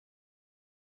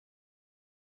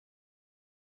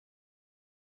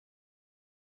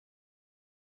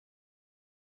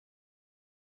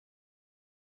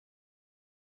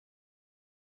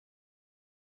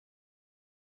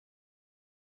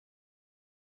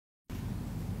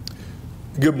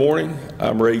Good morning.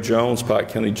 I'm Ray Jones, Pike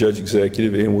County Judge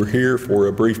Executive, and we're here for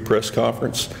a brief press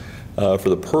conference for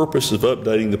the purpose of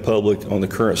updating the public on the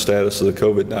current status of the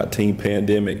COVID-19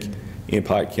 pandemic in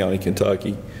Pike County,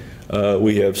 Kentucky.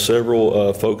 We have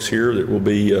several folks here that will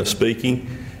be speaking,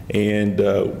 and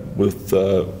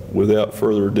without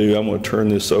further ado, I'm going to turn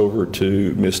this over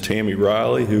to Ms. Tammy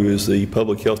Riley, who is the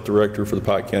Public Health Director for the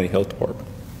Pike County Health Department.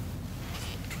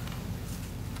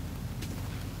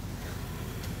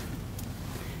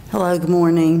 Hello, good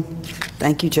morning.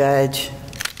 Thank you, Judge.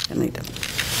 I need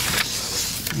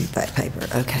that paper.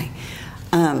 Okay.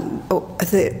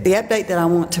 The update that I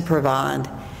want to provide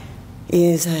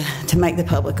is to make the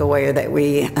public aware that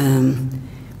we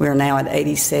are now at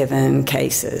 87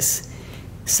 cases.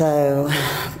 So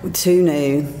 2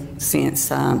 new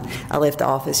since I left the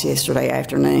office yesterday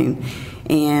afternoon.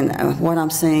 And what I'm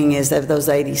seeing is of those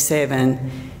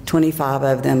 87, 25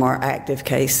 of them are active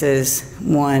cases.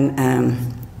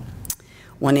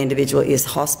 One individual is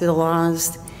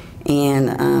hospitalized,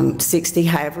 and 60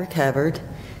 have recovered.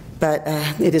 But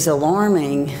it is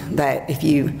alarming that if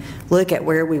you look at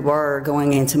where we were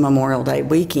going into Memorial Day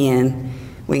weekend,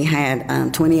 we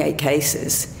had 28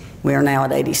 cases. We are now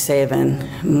at 87.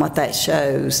 And what that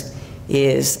shows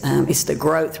is it's the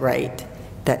growth rate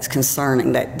that's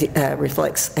concerning. That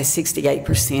reflects a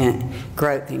 68%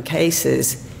 growth in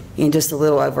cases in just a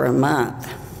little over a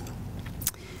month.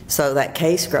 So that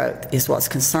case growth is what's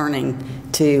concerning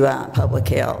to public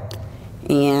health.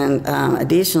 And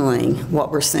additionally, what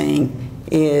we're seeing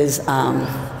is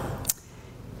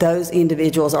those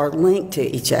individuals are linked to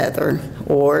each other,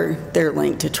 or they're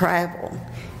linked to travel.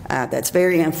 That's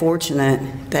very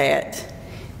unfortunate that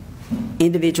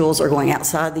individuals are going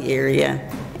outside the area,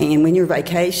 and when you're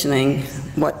vacationing,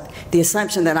 the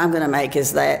assumption that I'm going to make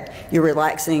is that you're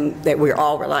relaxing, that we're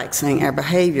all relaxing our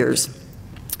behaviors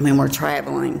when we're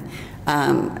traveling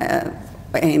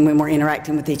and when we're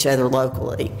interacting with each other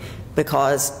locally,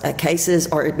 because cases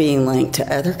are being linked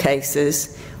to other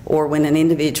cases, or when an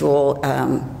individual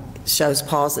shows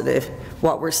positive,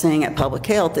 what we're seeing at public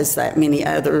health is that many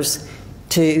others,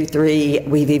 2, 3,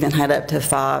 we've even had up to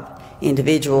 5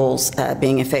 individuals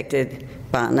being affected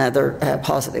by another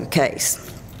positive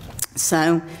case.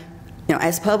 So, you know,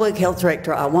 as Public Health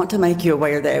Director, I want to make you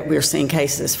aware that we're seeing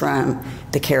cases from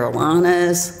the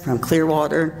Carolinas, from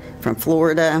Clearwater, from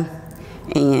Florida,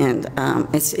 and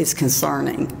it's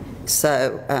concerning.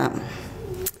 So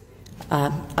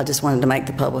I just wanted to make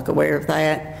the public aware of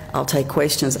that. I'll take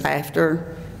questions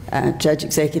after. Judge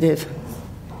Executive.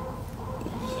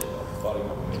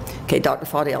 Okay, Dr.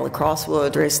 Fadi Lacrosse will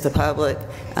address the public,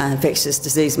 Infectious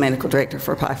Disease Medical Director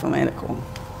for PIFO Medical.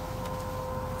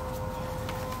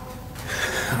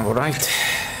 All right.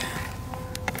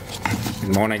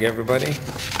 Good morning, everybody.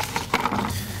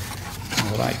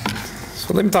 All right.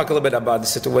 So let me talk a little bit about the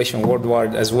situation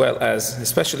worldwide, as well as,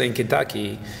 especially in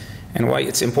Kentucky, and why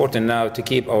it's important now to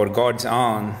keep our guards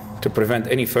on to prevent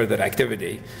any further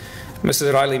activity.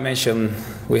 Mrs. Riley mentioned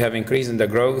we have increased in the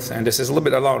growth, and this is a little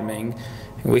bit alarming.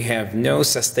 We have no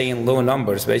sustained low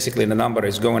numbers. Basically, the number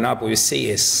is going up. We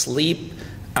see a steep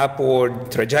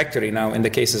upward trajectory now in the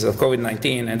cases of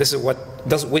COVID-19, and this is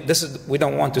we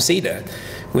don't want to see that.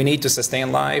 We need to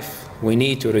sustain life, we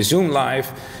need to resume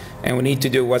life, and we need to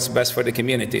do what's best for the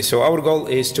community. So our goal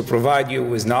is to provide you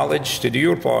with knowledge to do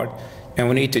your part, and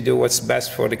we need to do what's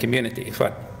best for the community.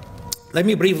 But let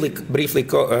me briefly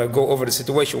go over the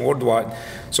situation worldwide.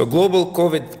 So global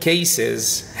COVID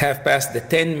cases have passed the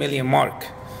 10 million mark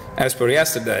as per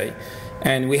yesterday,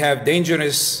 and we have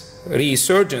dangerous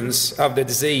resurgence of the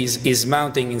disease is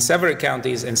mounting in several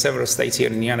counties and several states here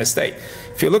in the United States.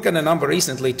 If you look at the number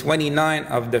recently, 29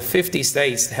 of the 50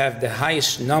 states have the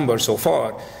highest number so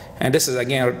far, and this is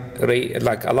again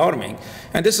like alarming.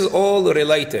 And this is all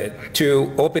related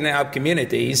to opening up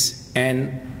communities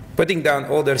and putting down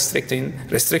all the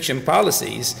restriction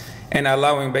policies and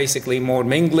allowing basically more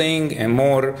mingling and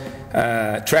more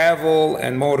travel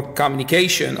and more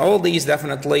communication. All these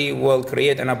definitely will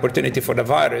create an opportunity for the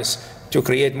virus to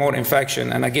create more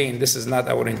infection, and again, this is not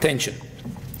our intention.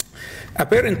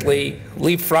 Apparently,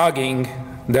 leapfrogging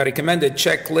the recommended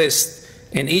checklist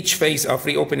in each phase of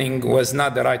reopening was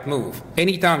not the right move.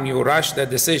 Anytime you rush that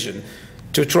decision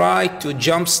to try to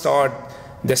jumpstart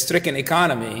the stricken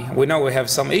economy, we know we have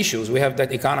some issues. We have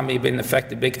that economy been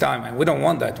affected big time, and we don't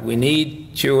want that. We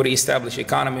need to reestablish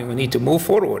economy. We need to move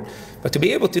forward. But to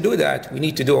be able to do that, we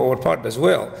need to do our part as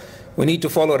well. We need to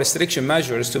follow restriction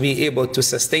measures to be able to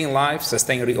sustain life,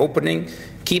 sustain reopening,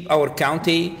 keep our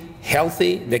county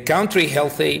healthy, the country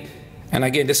healthy, and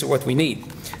again, this is what we need.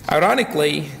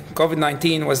 Ironically,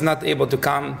 COVID-19 was not able to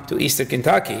come to Eastern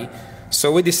Kentucky,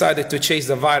 So we decided to chase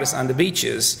the virus on the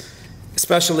beaches,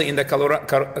 especially in the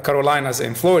Carolinas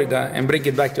and Florida, and bring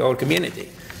it back to our community.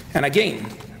 And again,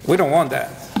 we don't want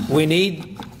that. We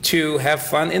need to have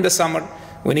fun in the summer.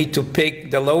 We need to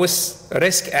pick the lowest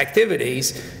risk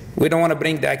activities. We don't want to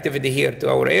bring the activity here to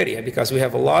our area because we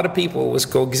have a lot of people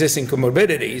with coexisting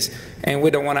comorbidities, and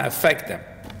we don't want to affect them.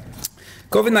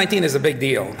 COVID-19 is a big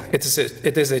deal. It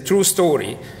is a true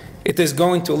story. It is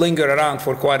going to linger around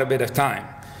for quite a bit of time.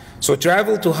 So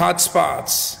travel to hot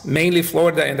spots, mainly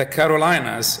Florida and the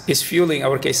Carolinas, is fueling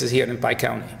our cases here in Pike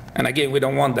County. And again, we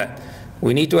don't want that.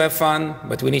 We need to have fun,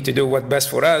 but we need to do what's best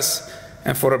for us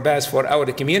and for our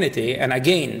community. And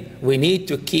again, we need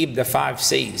to keep the 5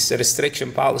 C's, the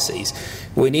restriction policies.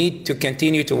 We need to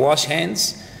continue to wash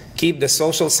hands, keep the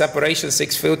social separation,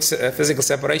 6 foot physical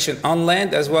separation on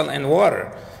land as well in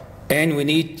water. And we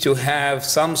need to have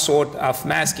some sort of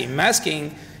masking.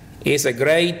 Masking is a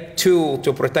great tool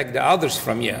to protect the others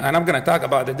from you. And I'm going to talk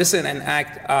about it. This is an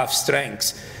act of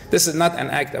strength. This is not an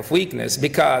act of weakness,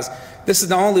 because this is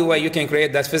the only way you can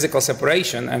create that physical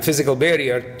separation and physical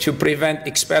barrier to prevent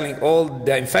expelling all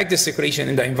the infected secretion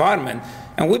in the environment.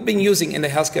 And we've been using in the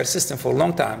healthcare system for a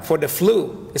long time. For the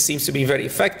flu, it seems to be very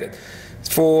effective.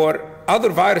 For other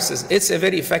viruses, it's a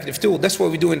very effective tool. That's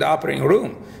what we do in the operating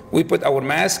room. We put our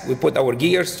mask, we put our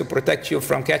gears to protect you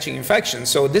from catching infection.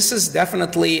 So this is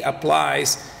definitely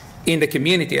applies in the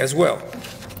community as well.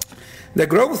 The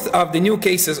growth of the new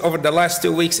cases over the last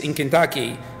 2 weeks in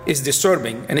Kentucky is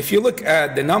disturbing. And if you look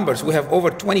at the numbers, we have over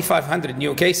 2,500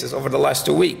 new cases over the last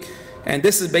 2 weeks. And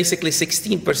this is basically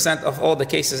 16% of all the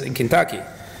cases in Kentucky.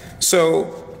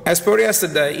 So as per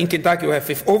yesterday, in Kentucky, we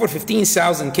have over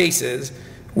 15,000 cases,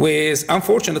 with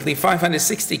unfortunately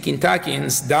 560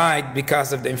 Kentuckians died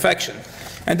because of the infection.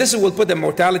 And this will put the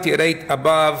mortality rate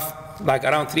above like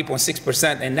around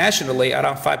 3.6% and nationally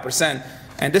around 5%.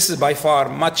 And this is by far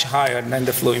much higher than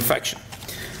the flu infection.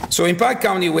 So in Pike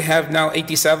County, we have now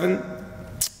 87.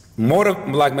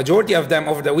 Majority of them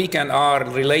over the weekend are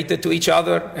related to each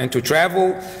other and to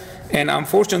travel. And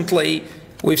unfortunately,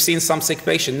 we've seen some sick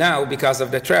patients now because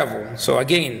of the travel. So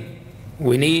again,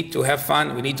 we need to have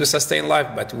fun, we need to sustain life,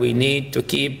 but we need to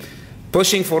keep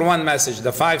pushing for one message,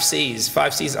 the 5 C's.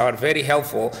 5 C's are very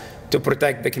helpful to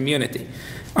protect the community.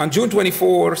 On June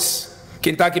 24th,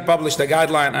 Kentucky published a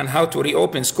guideline on how to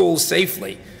reopen schools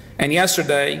safely. And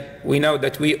yesterday, we know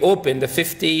that we opened the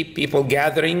 50 people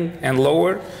gathering and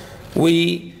lower.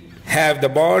 We have the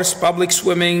bars, public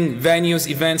swimming, venues,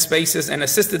 event spaces, and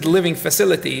assisted living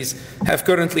facilities have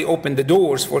currently opened the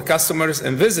doors for customers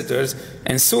and visitors.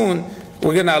 And soon,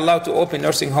 we're going to allow to open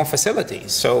nursing home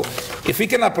facilities. So if we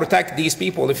cannot protect these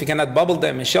people, if we cannot bubble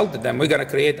them and shelter them, we're going to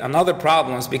create another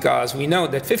problems, because we know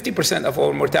that 50% of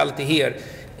our mortality here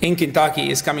in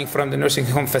Kentucky is coming from the nursing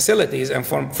home facilities and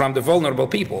from the vulnerable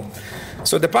people.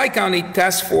 So the Pike County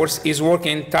Task Force is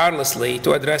working tirelessly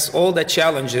to address all the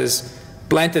challenges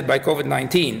planted by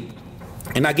COVID-19.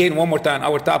 And again, one more time,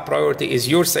 our top priority is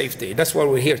your safety. That's why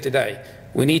we're here today.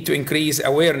 We need to increase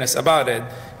awareness about it,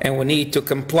 and we need to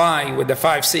comply with the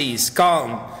 5 C's.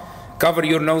 Calm, cover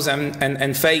your nose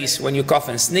and face when you cough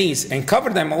and sneeze, and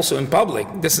cover them also in public.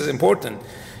 This is important.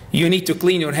 You need to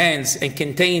clean your hands and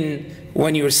contain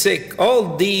when you're sick.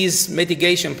 All these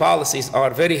mitigation policies are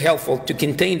very helpful to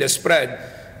contain the spread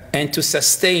and to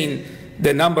sustain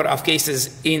the number of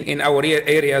cases in our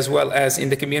area as well as in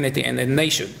the community and the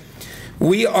nation.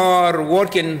 We are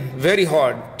working very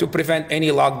hard to prevent any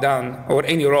lockdown or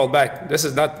any rollback.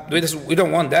 We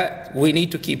don't want that. We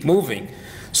need to keep moving.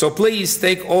 So please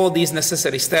take all these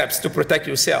necessary steps to protect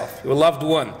yourself, your loved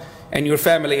one, and your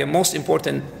family, and most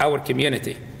important, our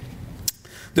community.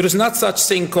 There is not such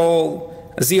thing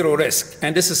called zero risk,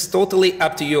 and this is totally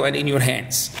up to you and in your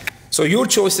hands. So your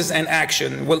choices and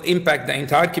action will impact the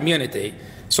entire community.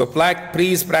 So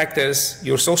please practice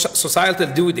your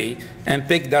societal duty and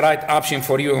pick the right option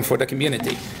for you and for the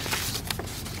community.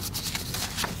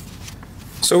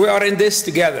 So we are in this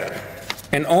together,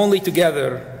 and only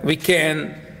together we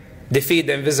can defeat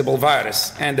the invisible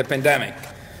virus and the pandemic.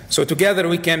 So together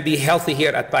we can be healthy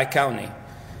here at Pike County.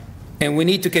 And we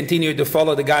need to continue to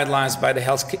follow the guidelines by the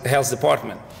health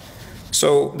department.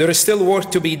 So there is still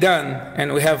work to be done,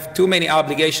 and we have too many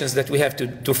obligations that we have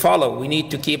to follow. We need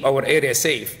to keep our area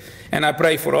safe. And I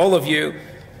pray for all of you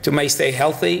to may stay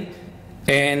healthy,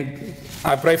 and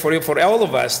I pray for you, for all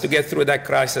of us, to get through that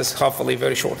crisis, hopefully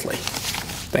very shortly.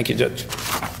 Thank you, Judge.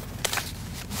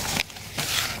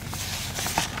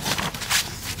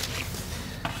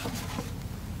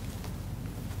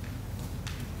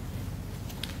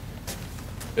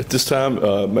 At this time,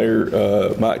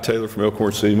 Mayor Mike Taylor from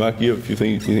Elkhorn City. Mike, you have a few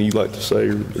things, anything you'd like to say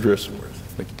or address?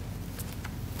 Thank you.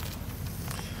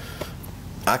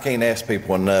 I can't ask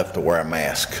people enough to wear a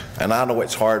mask. And I know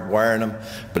it's hard wearing them,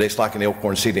 but it's like in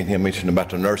Elkhorn City, and him mentioned about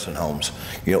the nursing homes.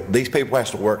 You know, these people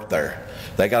have to work there.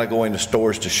 They got to go into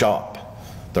stores to shop.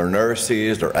 Their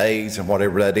nurses, their aides, and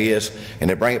whatever that is, and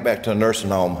they bring it back to a nursing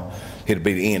home, it'll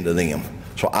be the end of them.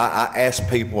 So I ask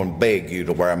people and beg you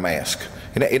to wear a mask.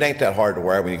 It ain't that hard to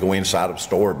wear when you go inside of a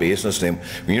store or business. And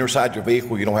when you're inside your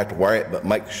vehicle, you don't have to wear it, but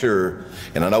make sure,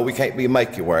 and I know we can't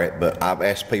make you wear it, but I've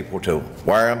asked people to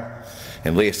wear them.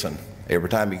 And listen, every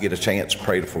time you get a chance,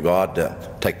 pray for God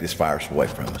to take this virus away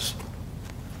from us.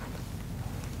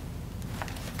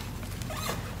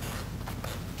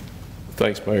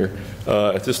 Thanks, Mayor.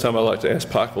 At this time, I'd like to ask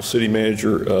Pikeville City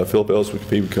Manager Philip Ellswick if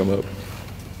he would come up.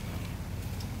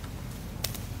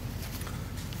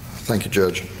 Thank you,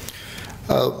 Judge.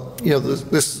 You know,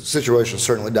 this situation is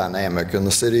certainly dynamic, and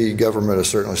the city government is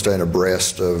certainly staying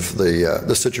abreast of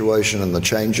the situation and the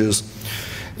changes.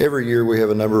 Every year we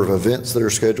have a number of events that are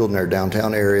scheduled in our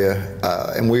downtown area,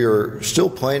 and we are still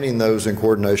planning those in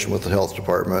coordination with the health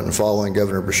department and following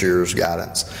Governor Beshear's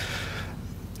guidance.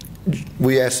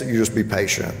 We ask that you just be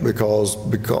patient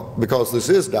because this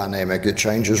is dynamic. It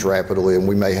changes rapidly, and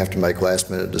we may have to make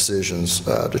last-minute decisions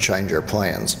to change our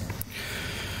plans.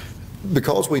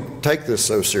 Because we take this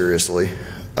so seriously,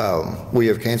 we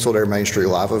have canceled our Main Street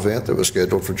Live event that was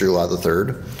scheduled for July the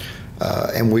 3rd.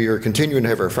 And we are continuing to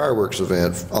have our fireworks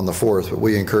event on the 4th, but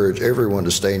we encourage everyone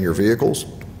to stay in your vehicles,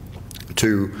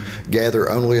 to gather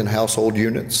only in household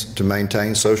units, to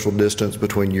maintain social distance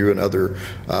between you and other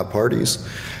parties.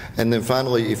 And then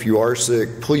finally, if you are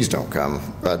sick, please don't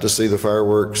come to see the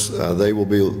fireworks. They will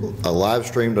be live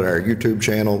streamed on our YouTube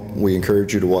channel. We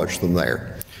encourage you to watch them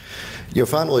there. You know,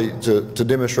 finally, to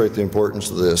demonstrate the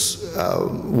importance of this,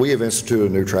 we have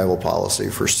instituted a new travel policy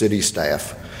for city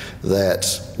staff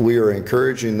that we are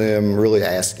encouraging them, really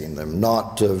asking them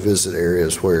not to visit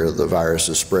areas where the virus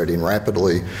is spreading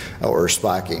rapidly or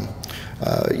spiking.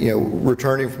 You know,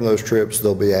 returning from those trips,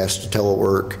 they'll be asked to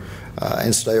telework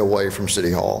and stay away from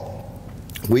City Hall.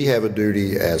 We have a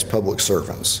duty as public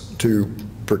servants to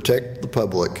protect the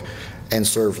public and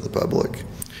serve the public.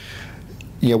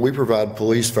 You know, we provide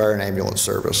police, fire, and ambulance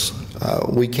service.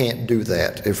 We can't do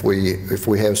that if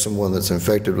we have someone that's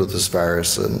infected with this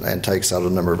virus and takes out a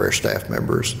number of our staff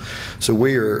members. So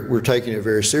we're taking it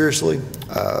very seriously.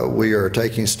 We are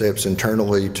taking steps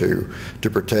internally to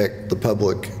protect the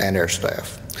public and our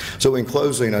staff. So in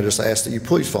closing, I just ask that you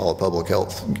please follow public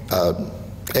health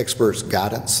experts'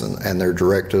 guidance and their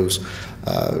directives.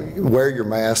 Wear your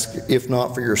mask, if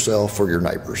not for yourself, for your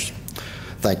neighbors.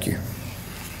 Thank you.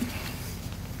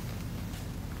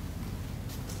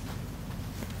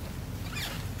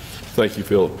 Thank you,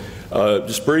 Philip.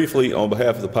 Just briefly, on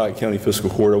behalf of the Pike County Fiscal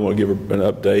Court, I want to give an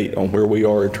update on where we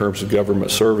are in terms of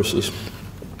government services.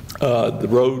 The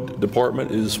road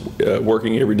department is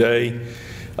working every day.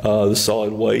 The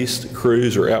solid waste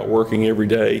crews are out working every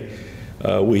day.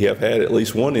 We have had at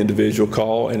least one individual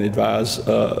call and advise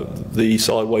the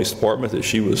solid waste department that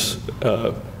she was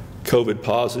COVID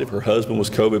positive. Her husband was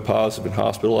COVID positive and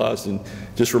hospitalized, and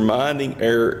just reminding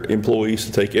our employees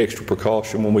to take extra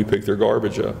precaution when we pick their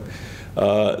garbage up.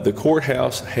 The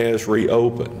courthouse has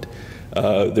reopened.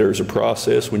 There's a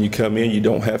process when you come in. You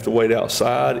don't have to wait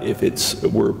outside. If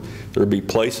there'll be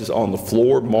places on the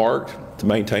floor marked to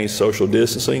maintain social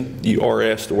distancing. You are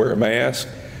asked to wear a mask.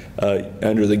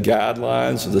 Under the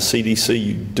guidelines of the CDC,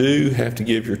 you do have to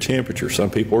give your temperature. Some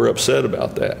people are upset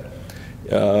about that.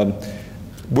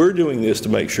 We're doing this to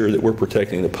make sure that we're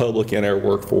protecting the public and our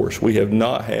workforce. We have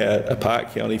not had a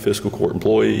Pike County Fiscal Court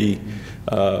employee,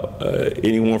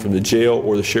 anyone from the jail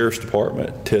or the Sheriff's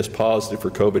Department test positive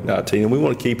for COVID-19, and we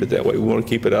want to keep it that way. We want to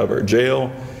keep it out of our jail.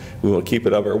 We want to keep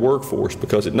it out of our workforce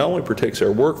because it not only protects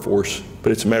our workforce,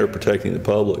 but it's a matter of protecting the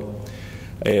public.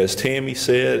 As Tammy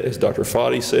said, as Dr.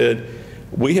 Foddy said,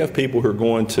 we have people who are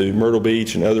going to Myrtle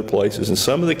Beach and other places, and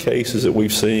some of the cases that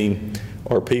we've seen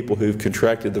are people who've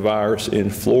contracted the virus in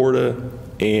Florida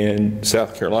and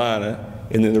South Carolina,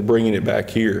 and then they're bringing it back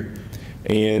here.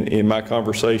 And in my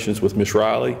conversations with Ms.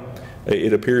 Riley,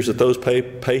 it appears that those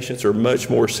patients are much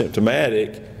more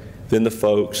symptomatic than the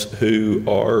folks who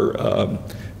are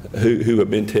who have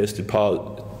been testing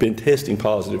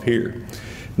positive here.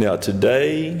 Now,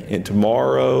 today and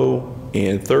tomorrow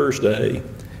and Thursday,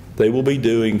 they will be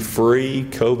doing free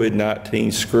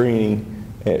COVID-19 screening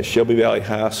at Shelby Valley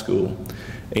High School.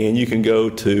 And you can go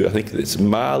to, I think it's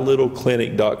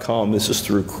mylittleclinic.com. This is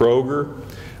through Kroger.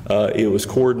 It was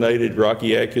coordinated.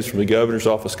 Rocky Atkins from the governor's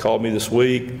office called me this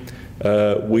week.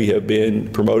 We have been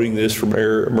promoting this from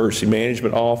our emergency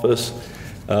management office.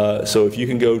 So if you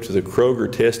can go to the Kroger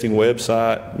testing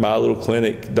website,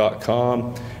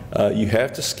 mylittleclinic.com, You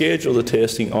have to schedule the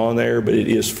testing on there, but it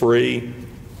is free.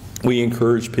 We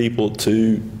encourage people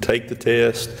to take the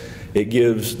test. It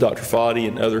gives Dr. Foddy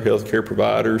and other healthcare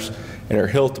providers and our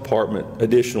health department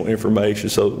additional information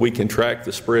so that we can track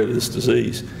the spread of this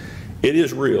disease. It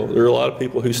is real. There are a lot of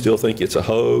people who still think it's a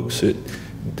hoax,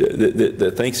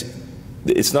 that thinks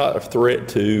it's not a threat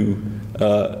to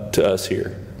us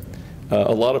here.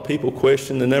 A lot of people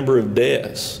question the number of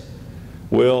deaths.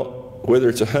 Well, whether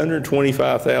it's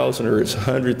 125,000 or it's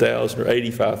 100,000 or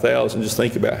 85,000, just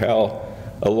think about how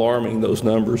alarming those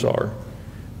numbers are.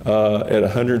 At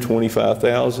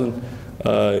 125,000,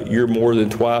 you're more than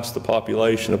twice the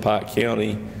population of Pike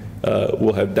County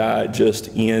will have died just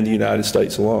in the United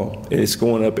States alone, and it's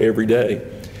going up every day.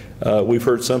 We've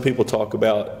heard some people talk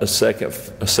about a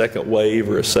second wave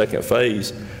or a second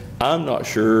phase. I'm not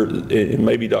sure, and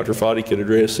maybe Dr. Foddy could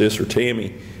address this, or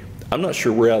Tammy. I'm not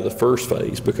sure we're out of the first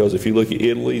phase, because if you look at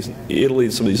Italy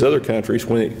and some of these other countries,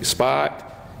 when it spiked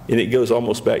and it goes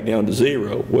almost back down to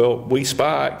zero. Well, we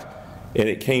spiked and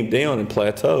it came down and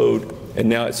plateaued, and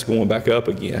now it's going back up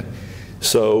again.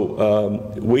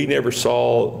 So we never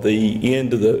saw the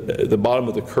end of the bottom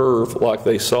of the curve like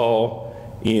they saw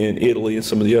in Italy and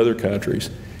some of the other countries.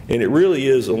 And it really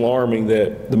is alarming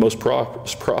that the most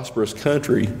prosperous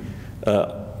country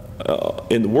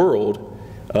in the world,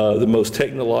 the most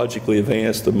technologically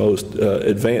advanced, the most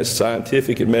advanced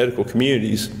scientific and medical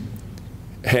communities,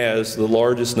 has the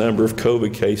largest number of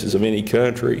COVID cases of any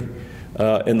country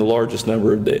and the largest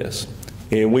number of deaths.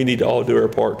 And we need to all do our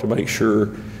part to make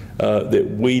sure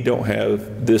that we don't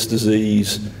have this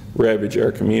disease ravage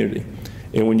our community.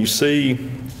 And when you see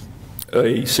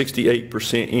a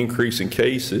 68% increase in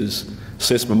cases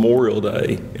since Memorial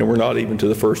Day, and we're not even to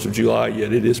the 1st of July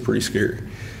yet, it is pretty scary.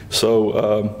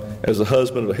 So as a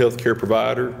husband of a healthcare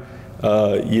provider,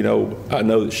 you know, I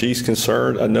know that she's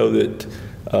concerned. I know that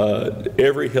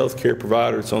every healthcare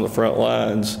provider that's on the front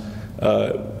lines,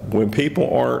 when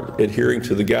people aren't adhering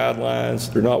to the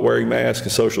guidelines, they're not wearing masks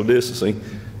and social distancing,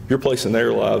 you're placing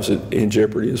their lives in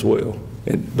jeopardy as well.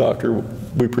 And Doctor,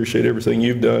 we appreciate everything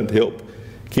you've done to help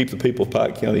keep the people of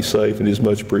Pike County safe, and it is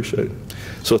much appreciated.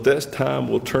 So at this time,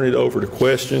 we'll turn it over to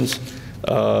questions.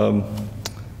 Mr.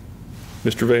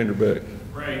 Vanderbeck.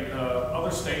 Right.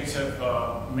 Other states have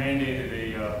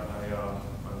mandated a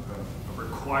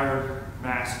required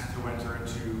mask to enter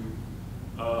into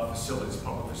facilities,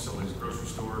 public facilities, grocery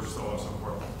stores, so on and so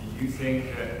forth. Do you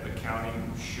think that the county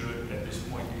should, at this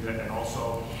point, do that? And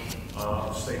also,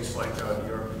 states like New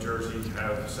York, New Jersey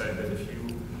have said that if you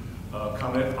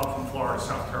come up from Florida,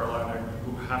 South Carolina,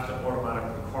 you have to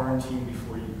automatically quarantine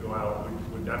before you go out.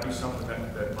 Would that be something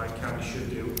that Pike County should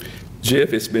do?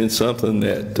 Jeff, it's been something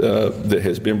that that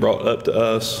has been brought up to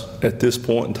us at this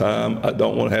point in time. I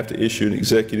don't want to have to issue an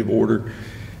executive order.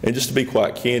 And just to be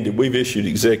quite candid, we've issued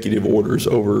executive orders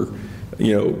over,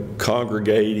 you know,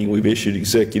 congregating. We've issued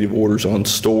executive orders on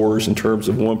stores in terms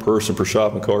of one person per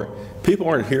shopping cart. People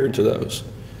aren't adhering to those.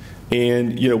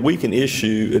 And, you know, we can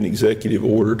issue an executive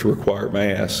order to require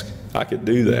masks. I could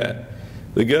do that.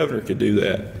 The governor could do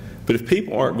that. But if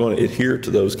people aren't going to adhere to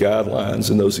those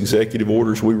guidelines and those executive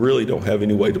orders, we really don't have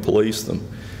any way to police them.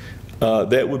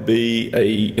 That would be,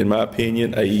 in my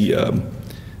opinion,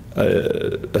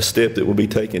 a step that will be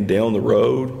taken down the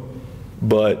road.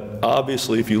 But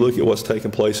obviously, if you look at what's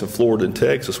taking place in Florida and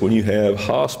Texas, when you have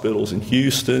hospitals in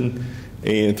Houston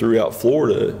and throughout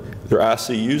Florida, their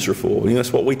ICUs are full. You know,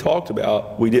 that's what we talked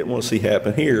about. We didn't want to see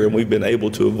happen here, and we've been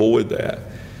able to avoid that.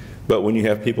 But when you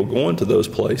have people going to those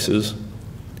places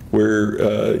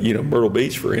where, you know, Myrtle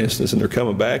Beach, for instance, and they're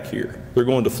coming back here, they're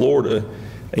going to Florida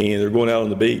and they're going out on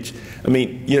the beach. I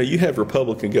mean, you know, you have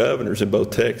Republican governors in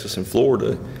both Texas and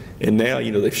Florida, and now,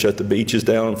 you know, they've shut the beaches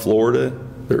down in Florida.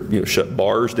 They're, you know, shut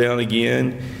bars down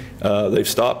again. They've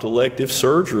stopped elective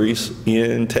surgeries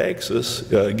in Texas,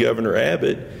 Governor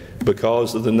Abbott,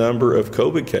 because of the number of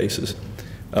COVID cases.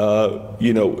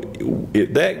 You know,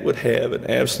 that would have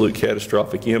an absolute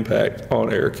catastrophic impact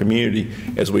on our community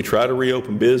as we try to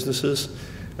reopen businesses.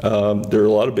 There are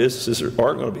a lot of businesses that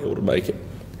aren't going to be able to make it.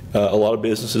 A lot of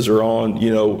businesses are on,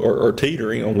 you know, are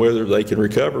teetering on whether they can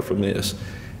recover from this.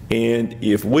 And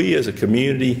if we as a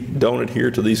community don't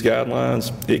adhere to these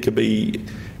guidelines, it could be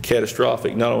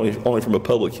catastrophic, not only from a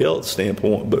public health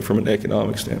standpoint, but from an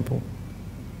economic standpoint.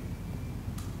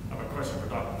 I have a question for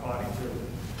Dr. Foddy, too.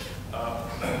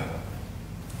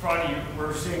 Foddy,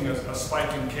 we're seeing a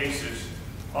spike in cases.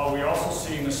 Are we also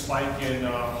seeing a spike in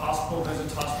hospital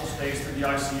visits, hospital stays through the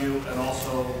ICU, and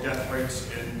also death rates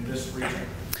in this region?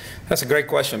 That's a great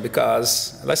question,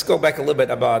 because let's go back a little bit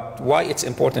about why it's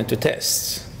important to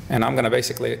test. And I'm going to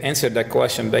basically answer that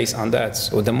question based on that.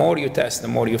 So the more you test, the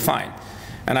more you find.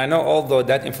 And I know although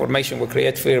that information will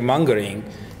create fear-mongering,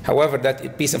 however,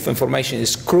 that piece of information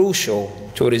is crucial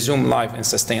to resume life and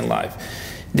sustain life.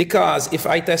 Because if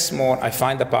I test more, I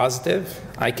find a positive,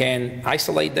 I can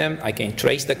isolate them, I can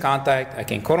trace the contact, I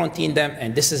can quarantine them,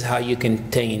 and this is how you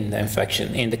contain the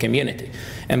infection in the community.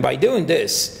 And by doing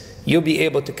this, you'll be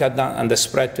able to cut down on the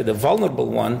spread to the vulnerable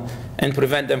one and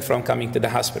prevent them from coming to the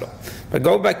hospital. But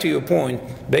go back to your point,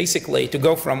 basically to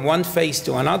go from one phase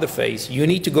to another phase, you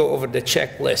need to go over the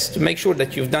checklist to make sure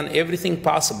that you've done everything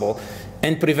possible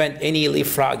and prevent any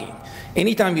leapfrogging.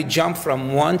 Anytime you jump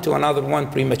from one to another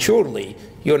one prematurely,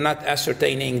 you're not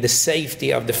ascertaining the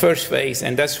safety of the first phase,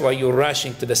 and that's why you're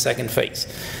rushing to the second phase.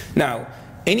 Now,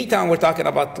 anytime we're talking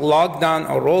about lockdown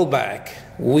or rollback,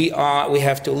 we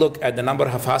have to look at the number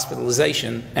of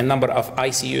hospitalization and number of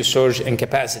ICU surge and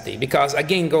capacity. Because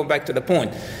again, go back to the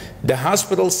point, the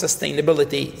hospital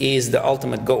sustainability is the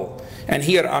ultimate goal. And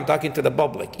here I'm talking to the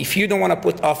public. If you don't want to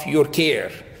put off your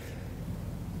care,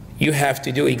 you have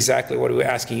to do exactly what we're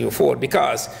asking you for.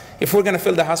 Because if we're going to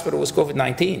fill the hospital with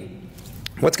COVID-19,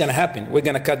 what's going to happen? We're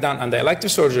going to cut down on the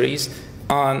elective surgeries,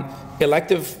 on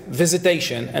elective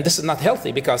visitation, and this is not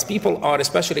healthy because people are,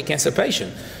 especially cancer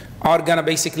patients, are going to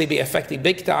basically be affected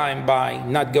big time by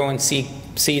not going to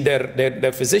see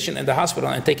their physician in the hospital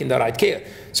and taking the right care.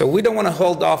 So we don't want to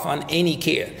hold off on any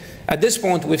care. At this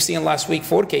point, we've seen last week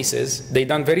 4 cases. They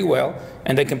done very well,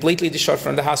 and they completely discharged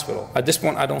from the hospital. At this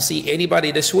point, I don't see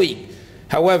anybody this week.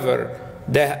 However,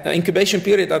 the incubation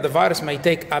period of the virus may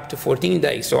take up to 14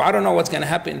 days. So I don't know what's going to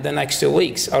happen in the next 2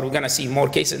 weeks. Are we going to see more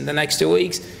cases in the next 2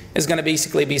 weeks? It's going to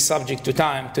basically be subject to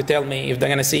time to tell me if they're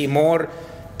going to see more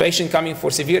patients coming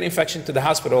for severe infection to the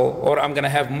hospital, or I'm going to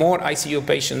have more ICU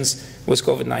patients with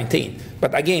COVID-19.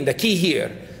 But again, the key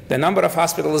here, the number of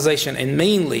hospitalization and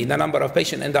mainly the number of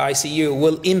patients in the ICU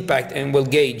will impact and will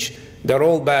gauge the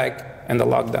rollback and the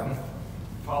lockdown.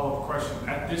 Follow-up question.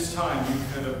 At this time,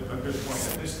 you've had a good point.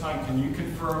 At this time, can you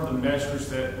confirm the measures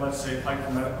that, let's say, Pike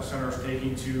County Medical Center is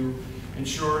taking to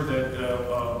ensure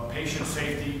that patient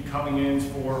safety coming in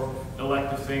for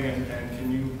elective thing, and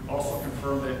can you also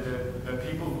confirm that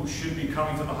people who should be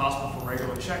coming to the hospital for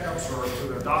regular checkups or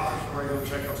to their doctors for regular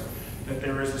checkups, that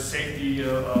there is a safety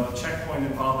checkpoint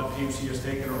involved that PMC has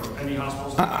taken, or any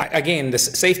hospitals? Again, the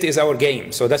safety is our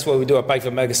game. So that's what we do at Pike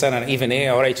County Medical Center, and even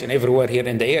ARH and everywhere here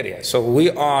in the area. So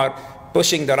we are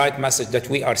pushing the right message that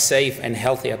we are safe and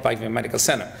healthy at Pike County Medical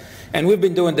Center. And we've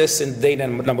been doing this since day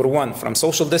number 1, from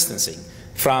social distancing,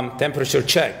 from temperature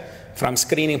check, from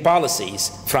screening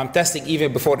policies, from testing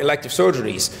even before elective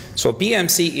surgeries. So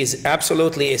PMC is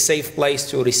absolutely a safe place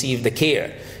to receive the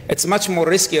care. It's much more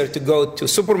riskier to go to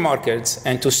supermarkets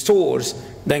and to stores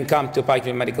than come to Pike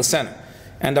County Medical Center.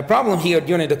 And the problem here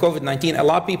during the COVID-19, a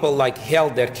lot of people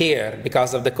held their care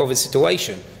because of the COVID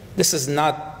situation. This is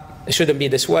not, it shouldn't be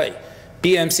this way.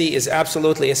 PMC is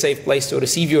absolutely a safe place to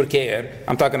receive your care.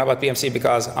 I'm talking about PMC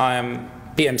because I am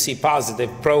PMC positive,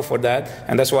 pro for that,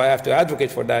 and that's why I have to advocate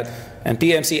for that. And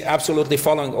PMC absolutely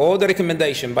following all the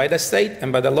recommendations by the state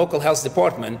and by the local health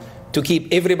department to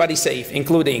keep everybody safe,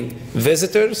 including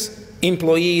visitors,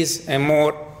 employees, and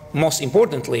most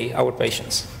importantly, our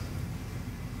patients.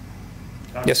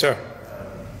 Yes, sir.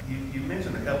 You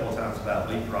mentioned a couple of times about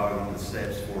leapfrogging the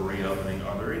steps for reopening.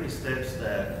 Are there any steps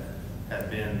that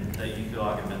you feel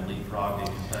like have been leapfrogged in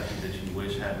Kentucky that you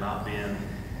wish had not been?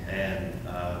 And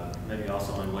maybe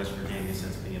also in West Virginia,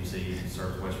 since PMC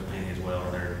serves West Virginia as well,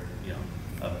 and they're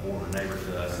a border neighbor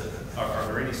to us. Are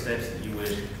there any steps that you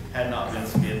wish had not been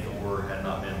skipped or had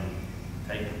not been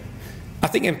taken? I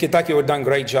think in Kentucky we've done a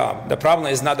great job. The problem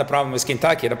is not the problem with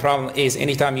Kentucky. The problem is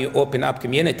anytime you open up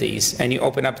communities and you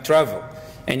open up travel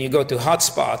and you go to hot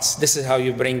spots, this is how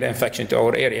you bring the infection to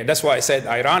our area. That's why I said,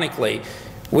 ironically,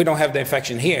 we don't have the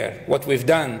infection here. What we've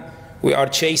done, we are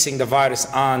chasing the virus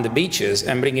on the beaches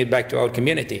and bringing it back to our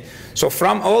community. So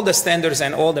from all the standards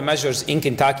and all the measures in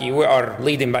Kentucky, we are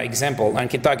leading by example, and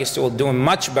Kentucky is still doing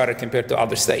much better compared to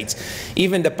other states.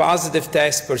 Even the positive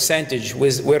test percentage,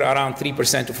 we're around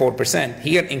 3% to 4%.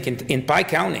 Here in Pike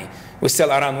County, we're still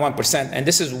around 1%, and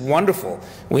this is wonderful.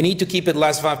 We need to keep it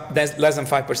less than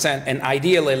 5%, and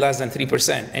ideally less than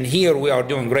 3%. And here we are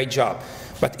doing a great job.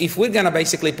 But if we're gonna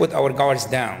basically put our guards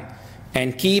down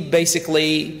and keep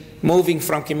basically moving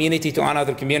from community to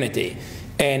another community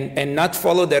and not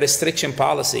follow the restriction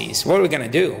policies, what are we going to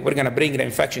do? We're going to bring the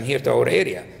infection here to our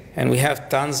area. And we have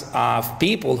tons of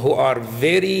people who are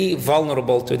very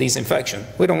vulnerable to this infection.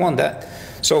 We don't want that.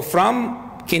 So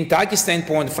from Kentucky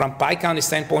standpoint, from Pike County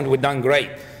standpoint, we've done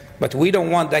great. But we don't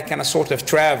want that kind of sort of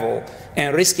travel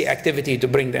and risky activity to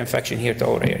bring the infection here to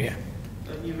our area.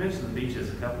 You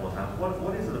times.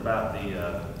 What is it about the,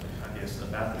 I guess,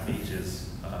 about the beaches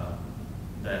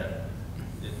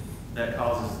that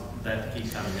causes that to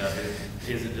keep coming up?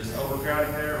 Is it just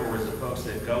overcrowding there, or is it folks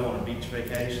that go on a beach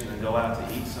vacation and go out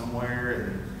to eat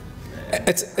somewhere?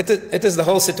 It is the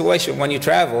whole situation. When you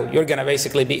travel, you're going to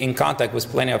basically be in contact with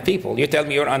plenty of people. You tell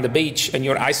me you're on the beach and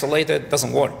you're isolated, it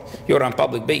doesn't work. You're on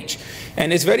public beach.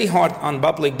 And it's very hard on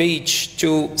public beach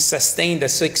to sustain the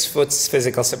 6 foot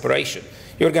physical separation.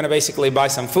 You're going to basically buy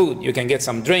some food, you can get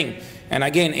some drink. And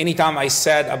again, anytime I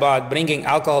said about bringing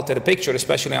alcohol to the picture,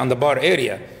 especially on the bar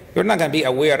area, you're not going to be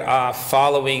aware of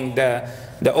following the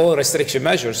oil restriction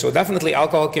measures. So definitely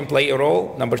alcohol can play a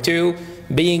role. Number 2,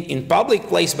 being in public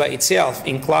place by itself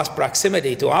in close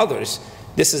proximity to others,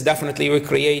 this is definitely will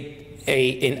create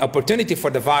an opportunity for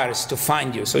the virus to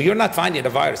find you. So you're not finding the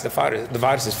virus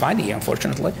is finding you,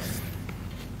 unfortunately.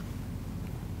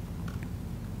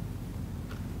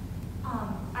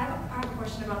 I have a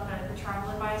question about the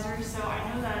travel advisory. So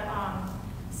I know that,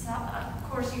 of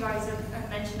course, you guys have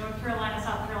mentioned North Carolina,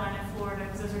 South Carolina, and Florida,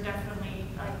 because those are definitely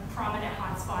prominent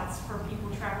hotspots for people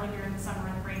traveling during the summer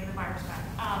and bringing the virus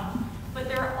back. But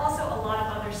there are also a lot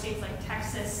of other states like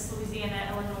Texas,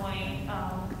 Louisiana, Illinois,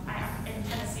 and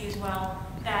Tennessee as well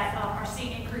that are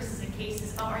seeing increases in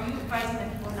cases. Are you advising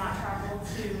that people not travel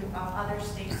to other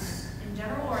states in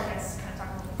general, or I guess kind of talk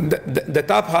a little bit? The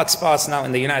top hotspots now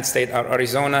in the United States are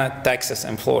Arizona, Texas,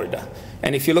 and Florida.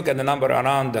 And if you look at the number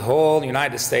around the whole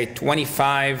United States,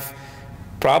 25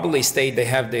 probably state they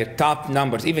have their top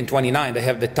numbers, even 29, they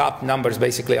have the top numbers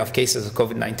basically of cases of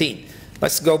COVID-19.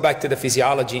 Let's go back to the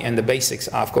physiology and the basics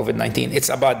of COVID-19. It's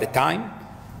about the time,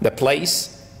 the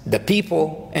place, the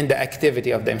people, and the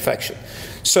activity of the infection.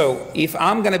 So if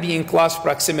I'm going to be in close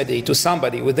proximity to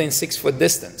somebody within 6 foot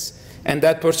distance, and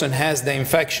that person has the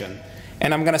infection,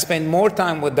 and I'm going to spend more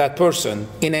time with that person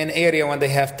in an area when they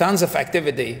have tons of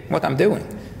activity, what I'm doing?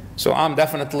 So I'm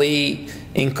definitely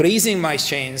increasing my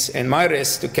chance and my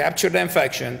risk to capture the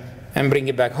infection and bring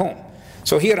it back home.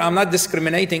 So here I'm not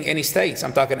discriminating any states.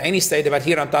 I'm talking any state, but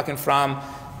here I'm talking from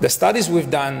the studies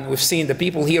we've done. We've seen the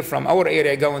people here from our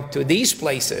area going to these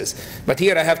places. But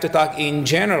here I have to talk in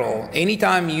general.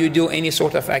 Anytime you do any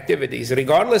sort of activities,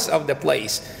 regardless of the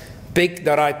place, pick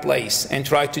the right place and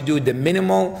try to do the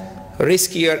minimal,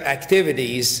 riskier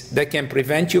activities that can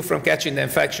prevent you from catching the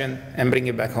infection and bring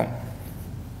it back home.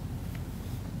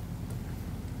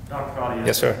 Dr. Claudia,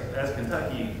 yes, sir. As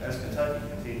Kentucky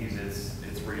continues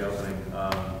its reopening,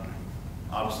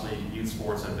 obviously youth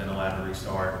sports have been allowed to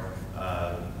restart.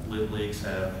 Little leagues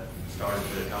have started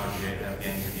to congregate and have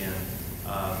games again.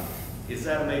 Is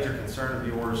that a major concern of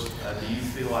yours? Do you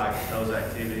feel like those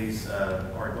activities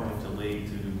are going to lead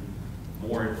to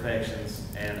more infections?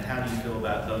 And how do you feel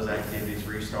about those activities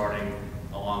restarting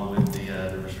along with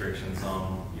the restrictions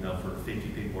on, for 50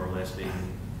 people or less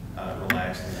being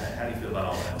relaxed? How do you feel about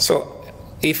all that? So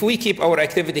if we keep our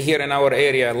activity here in our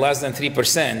area less than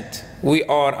 3%, we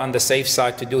are on the safe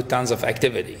side to do tons of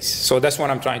activities. So that's what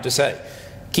I'm trying to say.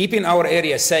 Keeping our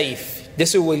area safe,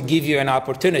 this will give you an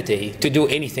opportunity to do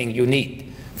anything you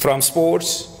need, from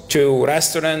sports to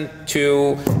restaurant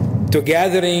to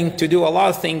gathering, to do a lot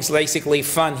of things basically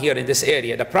fun here in this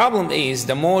area. The problem is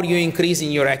the more you increase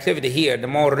in your activity here, the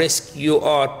more risk you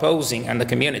are posing in the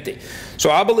community.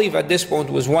 So I believe at this point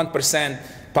with 1%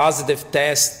 positive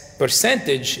test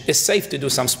percentage, it's safe to do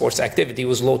some sports activity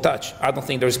with low touch. I don't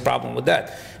think there's a problem with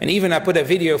that. And even I put a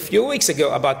video a few weeks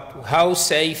ago about how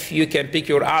safe you can pick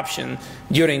your option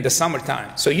during the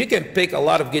summertime. So you can pick a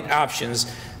lot of good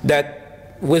options that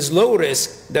with low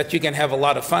risk that you can have a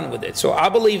lot of fun with it. So I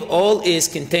believe all is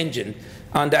contingent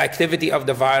on the activity of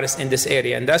the virus in this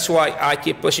area. And that's why I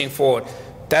keep pushing for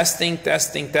testing.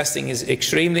 Testing is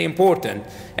extremely important.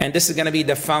 And this is going to be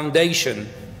the foundation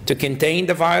to contain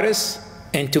the virus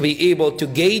and to be able to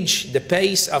gauge the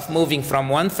pace of moving from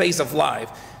one phase of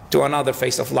life to another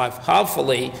phase of life.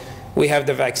 Hopefully, we have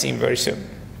the vaccine very soon.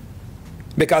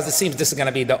 Because it seems this is going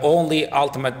to be the only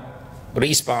ultimate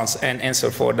response and answer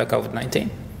for the COVID-19.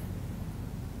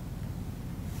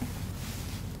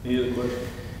 Any other questions?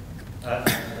 I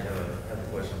have a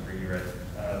question for you, Ray.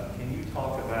 Can you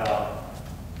talk about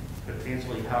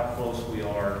potentially how close we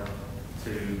are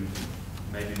to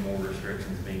maybe more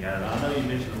restrictions being added? I know you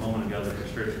mentioned a moment ago that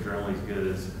restrictions are only as good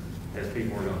as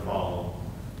people are going to follow,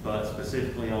 but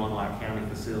specifically on like county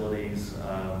facilities,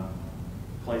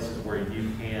 places where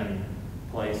you can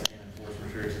place and enforce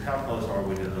restrictions, how close are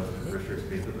we to those restrictions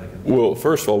being put back in? Well,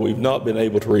 first of all, we've not been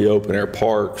able to reopen our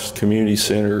parks, community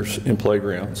centers, and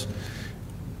playgrounds.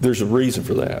 There's a reason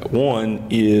for that. One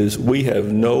is we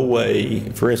have no way,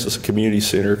 for instance, a community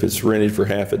center, if it's rented for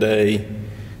half a day,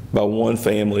 by one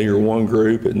family or one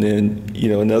group, and then, you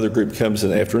know, another group comes in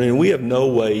the afternoon. We have no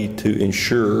way to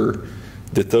ensure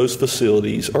that those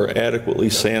facilities are adequately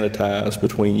sanitized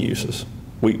between uses.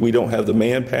 We don't have the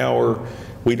manpower,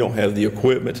 we don't have the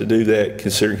equipment to do that,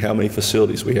 considering how many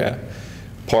facilities we have.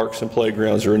 Parks and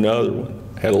playgrounds are another one.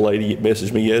 Had a lady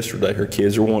message me yesterday, her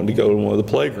kids are wanting to go to one of the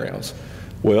playgrounds.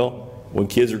 Well, when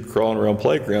kids are crawling around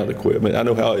playground equipment, I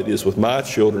know how it is with my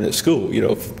children at school. You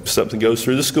know, if something goes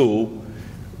through the school,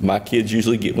 my kids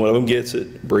usually one of them gets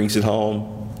it, brings it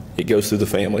home, it goes through the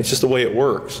family. It's just the way it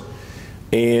works.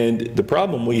 And the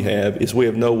problem we have is we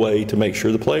have no way to make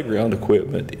sure the playground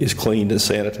equipment is cleaned and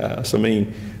sanitized. I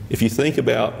mean, if you think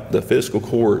about the fiscal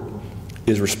court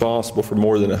is responsible for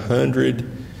more than 100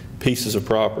 pieces of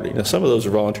property. Now, some of those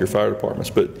are volunteer fire departments,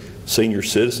 but senior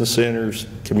citizen centers,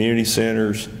 community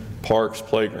centers, parks,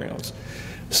 playgrounds.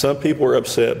 Some people are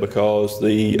upset because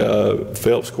the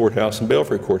Phelps Courthouse and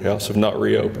Belfry Courthouse have not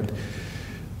reopened.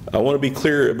 I want to be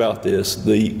clear about this.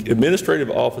 The Administrative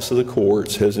Office of the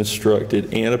Courts has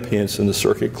instructed Anna Pinson, the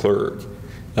circuit clerk,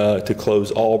 to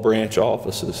close all branch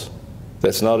offices.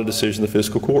 That's not a decision the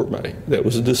fiscal court made. That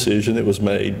was a decision that was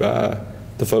made by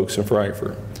the folks in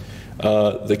Frankfort.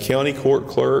 The county court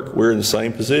clerk, we're in the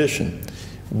same position.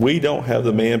 We don't have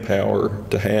the manpower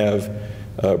to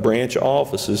have branch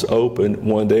offices open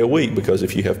one day a week, because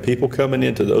if you have people coming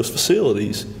into those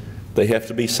facilities, they have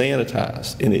to be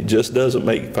sanitized, and it just doesn't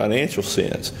make financial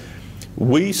sense.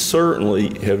 We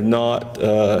certainly have not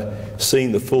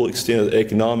seen the full extent of the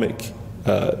economic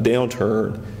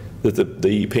downturn that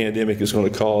the pandemic is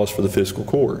going to cause for the fiscal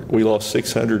court. We lost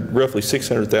roughly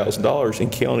 $600,000 in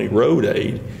county road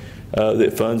aid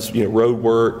that funds, you know, road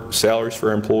work, salaries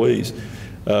for employees.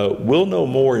 We'll know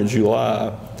more in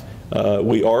July.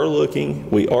 We are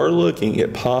looking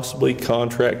at possibly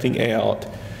contracting out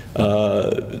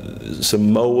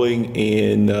some mowing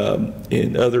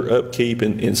and other upkeep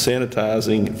and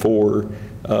sanitizing for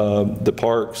the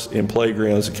parks and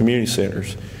playgrounds and community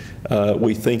centers.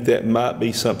 We think that might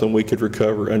be something we could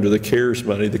recover under the CARES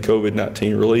money, the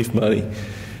COVID-19 relief money.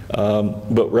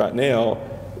 But right now,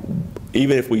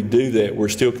 even if we do that, we're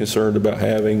still concerned about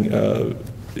having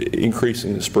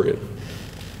increasing the spread.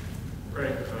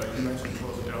 Greg, you mentioned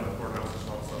closing down the courthouses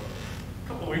also. A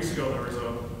couple of weeks ago, there was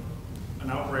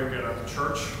an outbreak at a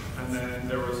church, and then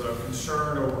there was a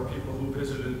concern over people who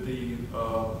visited the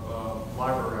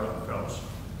library out in Phelps.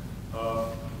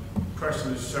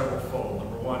 Question is several-fold.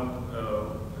 Number one,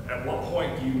 at what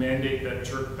point do you mandate that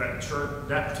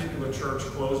that particular church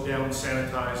close down,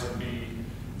 sanitize, and be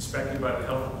inspected by the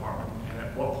health department? And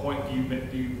at what point do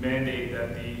you mandate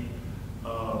that the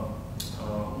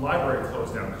library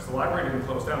close down? Because the library didn't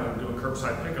close down; they were doing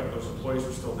curbside pickup. Those employees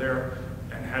were still there.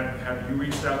 And have you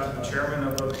reached out to the chairman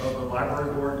of the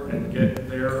library board and get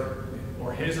their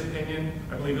or his opinion?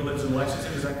 I believe he lives in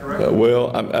Lexington. Is that correct?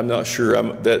 Well, I'm not sure.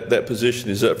 That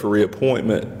position is up for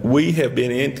reappointment. We have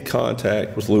been in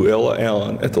contact with Luella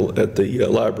Allen at the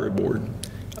library board.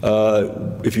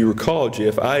 If you recall,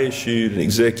 Jeff, I issued an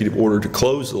executive order to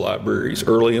close the libraries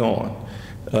early on.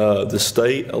 The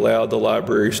state allowed the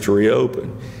libraries to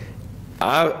reopen.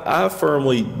 I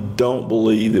firmly don't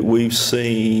believe that we've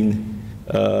seen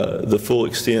the full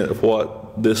extent of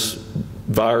what this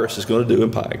virus is going to do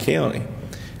in Pike County.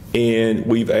 And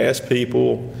we've asked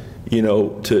people,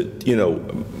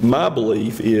 my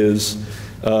belief is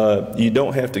you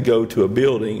don't have to go to a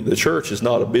building. The church is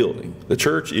not a building. The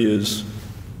church is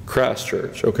Christ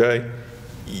Church, okay?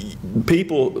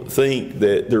 People think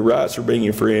that their rights are being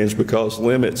infringed because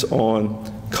limits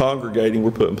on congregating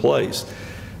were put in place.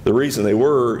 The reason they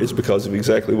were is because of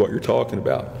exactly what you're talking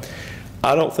about.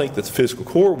 I don't think that the fiscal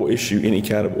court will issue any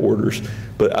kind of orders,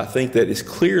 but I think that is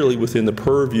clearly within the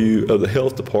purview of the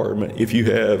health department. If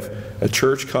you have a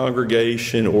church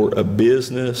congregation or a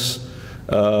business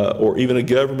or even a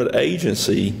government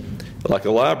agency like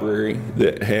a library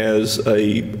that has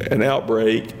an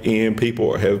outbreak and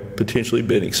people have potentially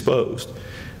been exposed,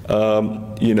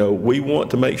 we want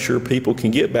to make sure people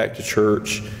can get back to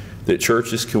church, that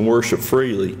churches can worship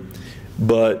freely.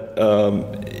 But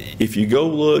if you go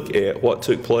look at what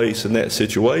took place in that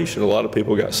situation, a lot of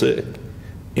people got sick,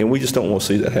 and we just don't want to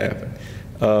see that happen.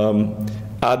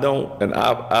 I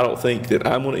don't think that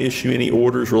I'm going to issue any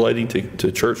orders relating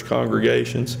to church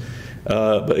congregations.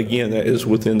 But again, that is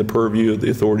within the purview of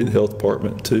the authority of the health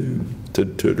department to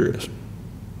address.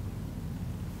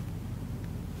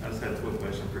 I just have a quick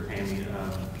question for Tammy.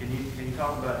 Can you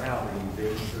talk about how the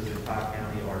businesses in Pike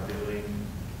County are doing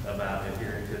about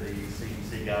adhering to the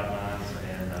CDC guidelines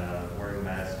and wearing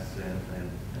masks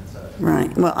and such?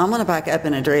 Right. Well, I'm going to back up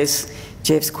and address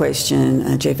Jeff's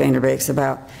question, Jeff Vanderbeek's,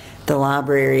 about the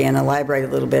library and elaborate a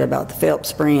little bit about the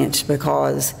Phelps branch,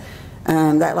 because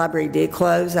that library did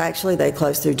close. Actually, they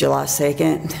closed through July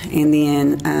 2nd, and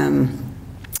then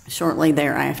shortly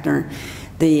thereafter,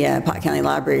 the Pike County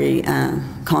Library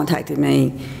contacted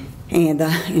me, and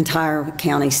the entire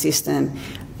county system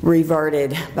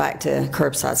reverted back to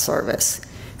curbside service.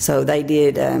 So they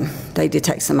did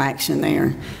take some action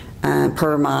there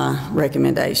per my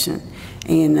recommendation.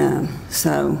 And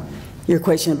so your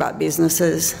question about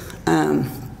businesses,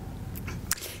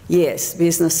 yes,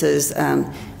 businesses,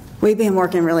 we've been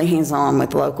working really hands-on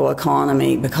with the local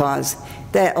economy, because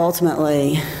that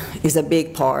ultimately is a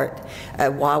big part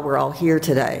of why we're all here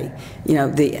today. You know,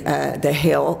 the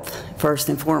health, first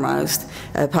and foremost,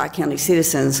 of Pike County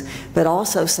citizens, but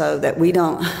also so that we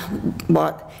don't,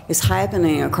 what is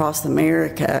happening across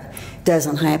America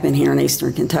doesn't happen here in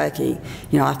Eastern Kentucky.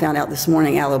 You know, I found out this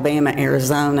morning Alabama,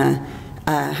 Arizona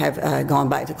have gone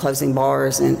back to closing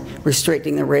bars and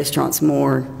restricting the restaurants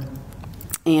more.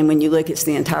 And when you look, it's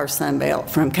the entire Sun Belt,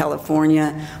 from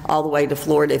California all the way to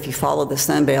Florida. If you follow the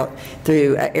Sun Belt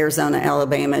through Arizona,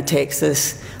 Alabama,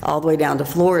 Texas, all the way down to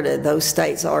Florida, those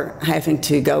states are having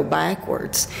to go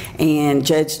backwards. And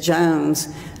Judge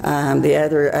Jones, the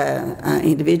other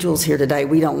individuals here today,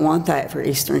 we don't want that for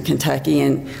Eastern Kentucky,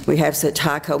 and we have such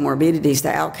high comorbidities.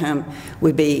 The outcome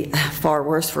would be far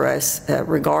worse for us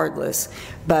regardless.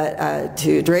 But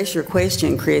to address your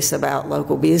question, Chris, about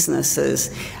local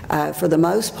businesses, for the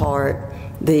most part,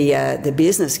 the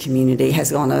business community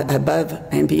has gone above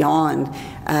and beyond.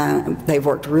 They've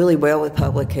worked really well with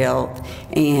public health,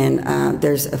 and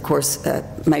there's, of course,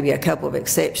 maybe a couple of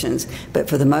exceptions, but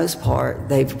for the most part,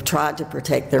 they've tried to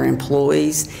protect their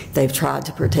employees. They've tried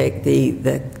to protect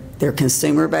their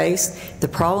consumer base. The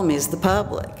problem is the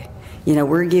public. You know,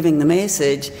 we're giving the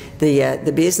message.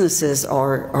 The businesses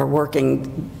are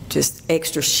working just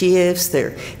extra shifts.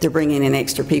 They're bringing in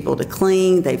extra people to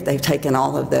clean. They've taken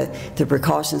all of the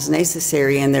precautions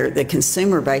necessary, and the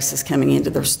consumer base is coming into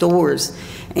their stores,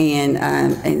 and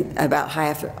about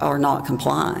half are not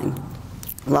complying.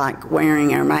 Like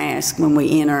wearing our mask when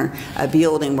we enter a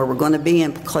building where we're going to be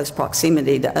in close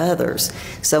proximity to others.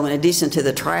 So in addition to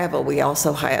the travel, we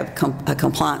also have a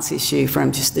compliance issue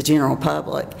from just the general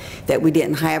public that we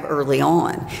didn't have early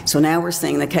on. So now we're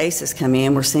seeing the cases come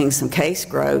in, we're seeing some case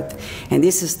growth, and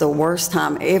this is the worst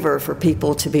time ever for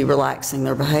people to be relaxing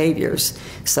their behaviors.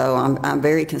 So I'm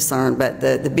very concerned, but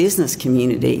the business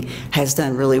community has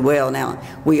done really well. Now,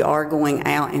 we are going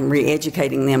out and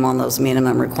re-educating them on those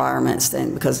minimum requirements,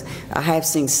 and because I have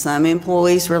seen some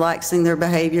employees relaxing their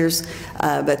behaviors,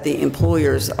 but the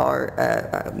employers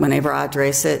are, whenever I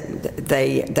address it,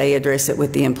 they address it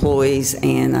with the employees,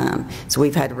 and so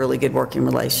we've had a really good working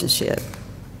relationship.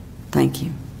 Thank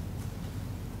you.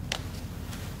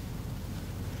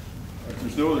 If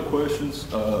there's no other questions,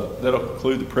 that'll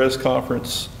conclude the press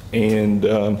conference, and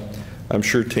I'm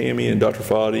sure Tammy and Dr.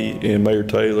 Foddy and Mayor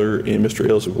Taylor and Mr.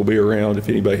 Ellswick will be around if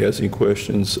anybody has any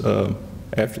questions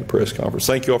after the press conference.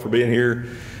 Thank you all for being here,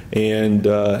 and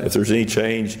if there's any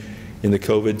change in the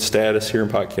COVID status here in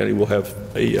Pike County, we'll have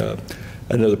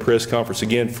another press conference.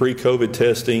 Again, free COVID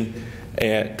testing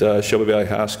at Shelby Valley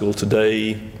High School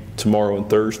today, tomorrow, and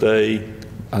Thursday.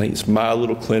 I think it's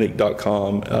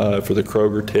mylittleclinic.com for the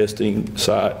Kroger testing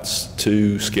sites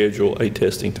to schedule a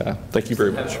testing time. Thank you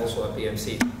very much. Also at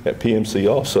PMC. At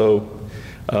PMC also.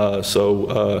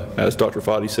 As Dr.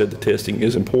 Foddy said, the testing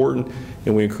is important,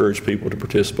 and we encourage people to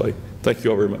participate. Thank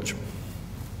you all very much.